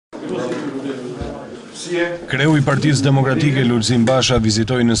Kreu i Partisë Demokratike Lulzim Basha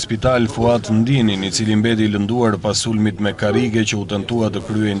vizitoi në spital mydinin, i cili mbeti i lënduar pas sulmit me karrige që u tentua të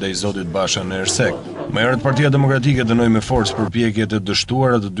kryej ndaj zotit Basha në Ersek. Më herët Partia Demokratike dënoi me forcë përpjekjet e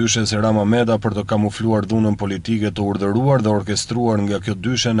dështuara të dyshes Rama Meta për të kamufluar dhunën politike të urdhëruar dhe orkestruar nga kjo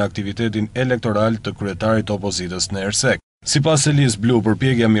dyshe në aktivitetin elektoral të kryetarit të opozitës në Ersek. Sipas Selis Blu,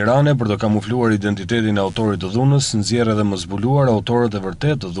 përpjekja Mirane për të kamufluar identitetin e autorit të dhunës nxjerr edhe më zbuluar autorët e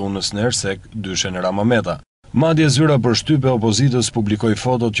vërtet të dhunës në Ersek, dyshen Rama Meta. Madje zyra për shtype opozitës publikoi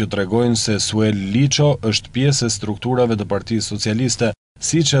fotot që tregojnë se Suel Liço është pjesë e strukturave të Partisë Socialiste,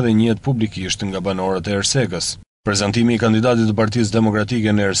 siç edhe njihet publikisht nga banorët e Ersekës. Prezantimi i kandidatit të Partisë Demokratike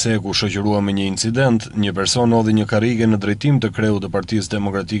në Ersek u shoqërua me një incident, një person hodhi një karrige në drejtim të kreut të Partisë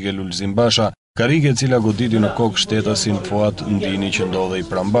Demokratike Lulzim Basha, karrige e cila goditi në kokë shtetasin Fuat Ndini që ndodhej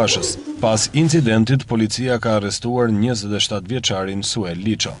pranë Bashës. Pas incidentit, policia ka arrestuar 27 vjeçarin Suel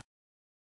Liço.